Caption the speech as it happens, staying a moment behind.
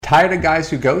Tired of guys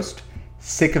who ghost?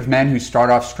 Sick of men who start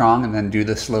off strong and then do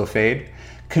the slow fade?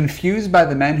 Confused by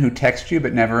the men who text you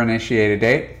but never initiate a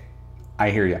date?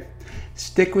 I hear you.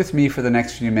 Stick with me for the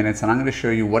next few minutes and I'm going to show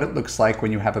you what it looks like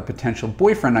when you have a potential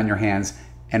boyfriend on your hands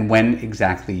and when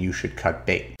exactly you should cut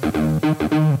bait.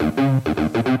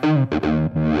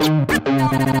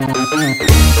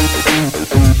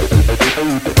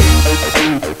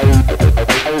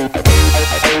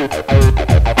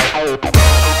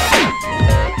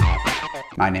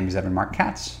 My name is Evan Marc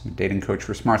Katz. I'm a dating coach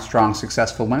for smart, strong,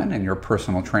 successful women and your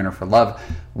personal trainer for love.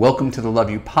 Welcome to the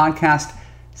Love You podcast.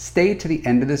 Stay to the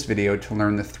end of this video to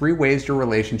learn the 3 ways your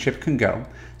relationship can go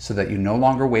so that you no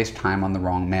longer waste time on the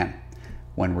wrong man.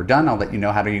 When we're done, I'll let you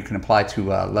know how you can apply to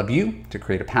Love You to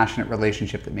create a passionate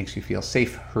relationship that makes you feel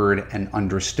safe, heard, and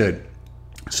understood.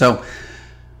 So,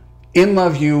 in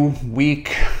Love You,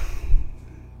 week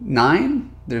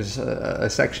 9, there's a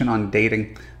section on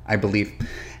dating, I believe.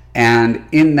 And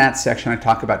in that section, I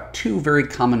talk about 2 very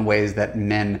common ways that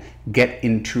men get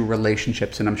into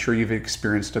relationships, and I'm sure you've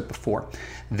experienced it before.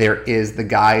 There is the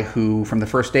guy who, from the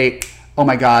first date, oh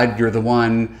my God, you're the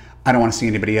one, I don't want to see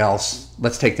anybody else,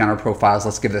 let's take down our profiles,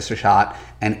 let's give this a shot.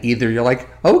 And either you're like,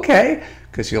 okay,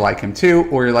 because you like him too,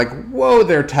 or you're like, whoa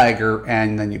there, tiger,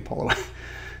 and then you pull away.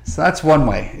 So that's one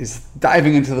way, is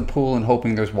diving into the pool and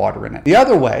hoping there's water in it. The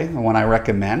other way, the one I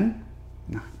recommend,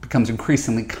 becomes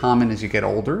increasingly common as you get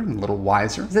older and a little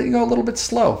wiser, is that you go a little bit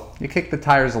slow. You kick the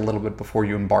tires a little bit before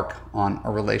you embark on a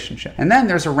relationship. And then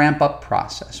there's a ramp up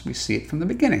process. We see it from the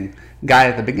beginning. Guy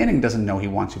at the beginning doesn't know he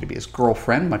wants you to be his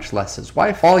girlfriend, much less his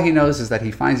wife. All he knows is that he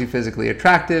finds you physically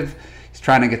attractive. He's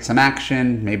trying to get some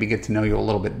action, maybe get to know you a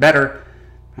little bit better.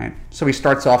 Right? So he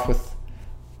starts off with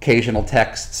occasional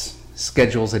texts,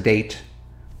 schedules a date,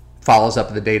 follows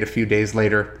up the date a few days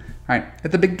later. Right?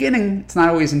 At the beginning, it's not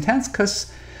always intense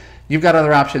because you've got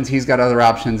other options, he's got other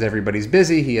options, everybody's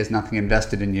busy, he has nothing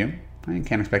invested in you. You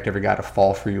can't expect every guy to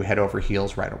fall for you head over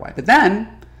heels right away. But then,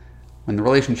 when the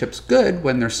relationship's good,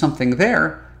 when there's something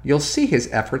there, you'll see his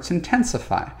efforts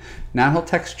intensify. Now he'll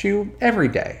text you every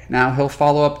day. Now he'll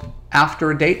follow up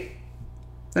after a date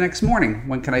the next morning.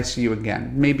 When can I see you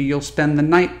again? Maybe you'll spend the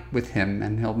night with him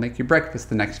and he'll make you breakfast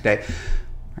the next day.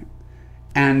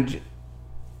 And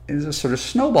it's a sort of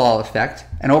snowball effect.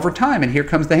 And over time, and here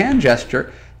comes the hand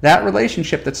gesture, that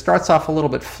relationship that starts off a little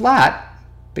bit flat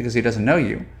because he doesn't know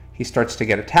you, he starts to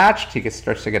get attached, he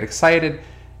starts to get excited,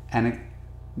 and it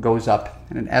goes up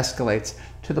and it escalates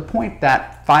to the point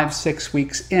that 5-6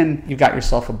 weeks in, you've got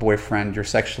yourself a boyfriend, you're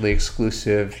sexually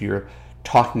exclusive, you're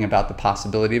talking about the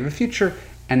possibility of a future,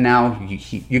 and now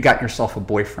you got yourself a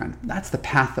boyfriend. That's the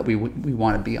path that we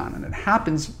want to be on, and it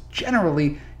happens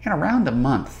generally in around a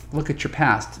month. Look at your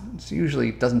past. It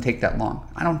usually doesn't take that long.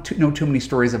 I don't know too many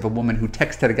stories of a woman who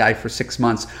texted a guy for 6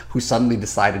 months who suddenly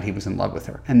decided he was in love with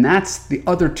her. And that's the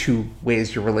other 2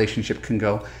 ways your relationship can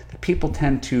go that people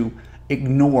tend to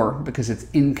ignore because it's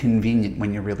inconvenient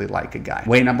when you really like a guy.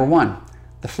 Way number 1,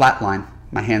 the flat line.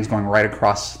 My hand's going right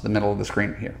across the middle of the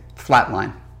screen here. Flat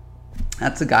line.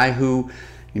 That's a guy who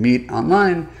you meet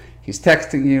online, he's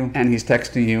texting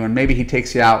you, and maybe he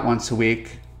takes you out once a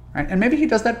week. Right? And maybe he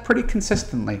does that pretty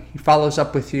consistently. He follows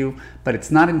up with you, but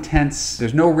it's not intense.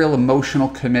 There's no real emotional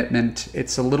commitment.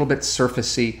 It's a little bit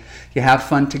surfacey. You have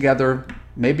fun together,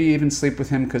 maybe even sleep with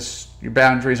him because your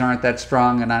boundaries aren't that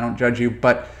strong and I don't judge you,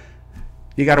 but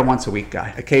you got a once a week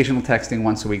guy. Occasional texting,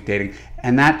 once a week dating.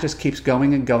 And that just keeps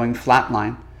going and going,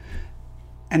 flatline.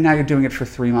 And now you're doing it for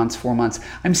 3 months, 4 months.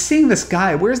 I'm seeing this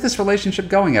guy. Where's this relationship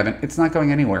going, Evan? It's not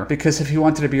going anywhere. Because if he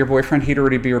wanted to be your boyfriend, he'd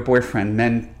already be your boyfriend.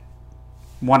 Men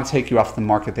want to take you off the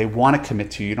market. They want to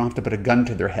commit to you. You don't have to put a gun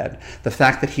to their head. The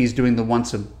fact that he's doing the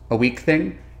once a week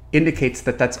thing indicates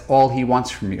that that's all he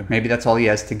wants from you. Maybe that's all he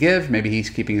has to give. Maybe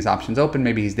he's keeping his options open.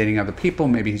 Maybe he's dating other people.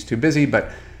 Maybe he's too busy. But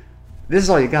this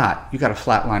is all you got. You got a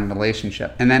flatline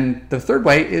relationship. And then the third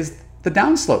way is the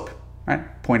downslope,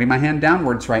 right? Pointing my hand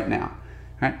downwards right now.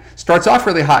 Right? Starts off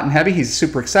really hot and heavy. He's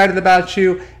super excited about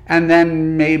you, and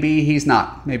then maybe he's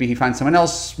not. Maybe he finds someone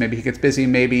else. Maybe he gets busy.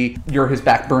 Maybe you're his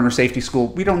back burner safety school.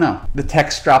 We don't know. The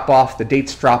texts drop off. The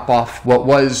dates drop off. What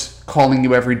was calling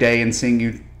you every day and seeing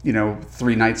you,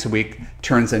 3 nights a week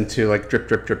turns into like drip,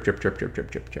 drip, drip, drip, drip, drip,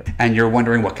 drip, drip, drip. And you're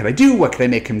wondering, what could I do? What could I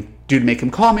make him do to make him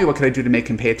call me? What could I do to make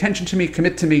him pay attention to me,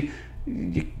 commit to me?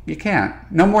 You can't.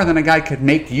 No more than a guy could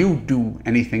make you do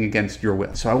anything against your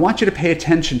will. So I want you to pay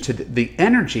attention to the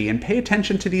energy and pay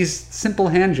attention to these simple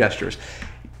hand gestures.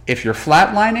 If you're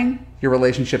flatlining, your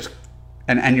relationship's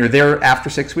and you're there after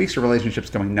 6 weeks, your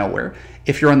relationship's going nowhere.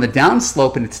 If you're on the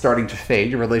downslope and it's starting to fade,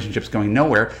 your relationship's going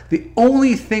nowhere. The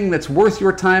only thing that's worth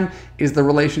your time is the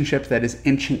relationship that is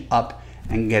inching up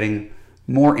and getting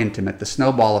more intimate, the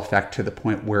snowball effect, to the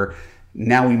point where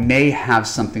now we may have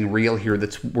something real here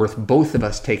that's worth both of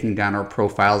us taking down our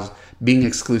profiles, being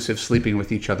exclusive, sleeping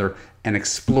with each other, and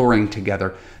exploring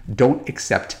together. Don't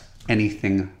accept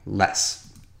anything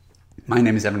less. My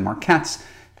name is Evan Marc Katz.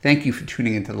 Thank you for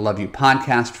tuning into the Love U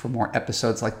podcast. For more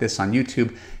episodes like this on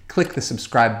YouTube, click the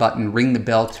subscribe button, ring the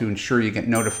bell to ensure you get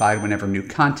notified whenever new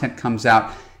content comes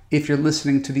out. If you're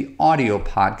listening to the audio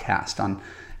podcast on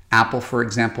Apple, for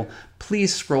example,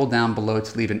 please scroll down below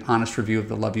to leave an honest review of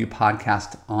the Love U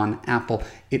podcast on Apple.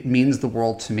 It means the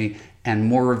world to me, and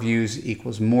more reviews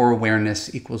equals more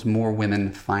awareness, equals more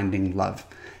women finding love.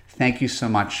 Thank you so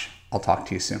much. I'll talk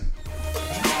to you soon.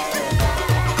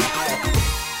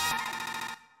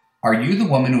 Are you the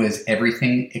woman who has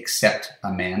everything except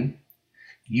a man?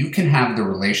 You can have the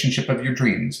relationship of your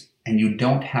dreams, and you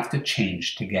don't have to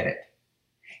change to get it.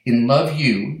 In Love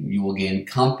U, you will gain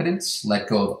confidence, let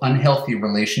go of unhealthy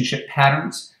relationship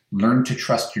patterns, learn to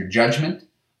trust your judgment,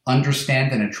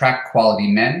 understand and attract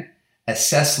quality men,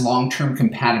 assess long-term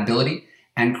compatibility,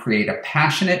 and create a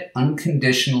passionate,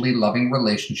 unconditionally loving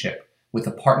relationship with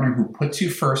a partner who puts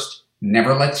you first,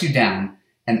 never lets you down,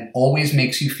 and always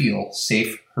makes you feel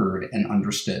safe, heard, and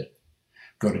understood.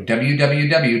 Go to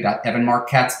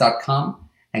www.evanmarckatz.com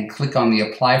and click on the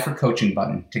Apply for Coaching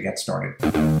button to get started.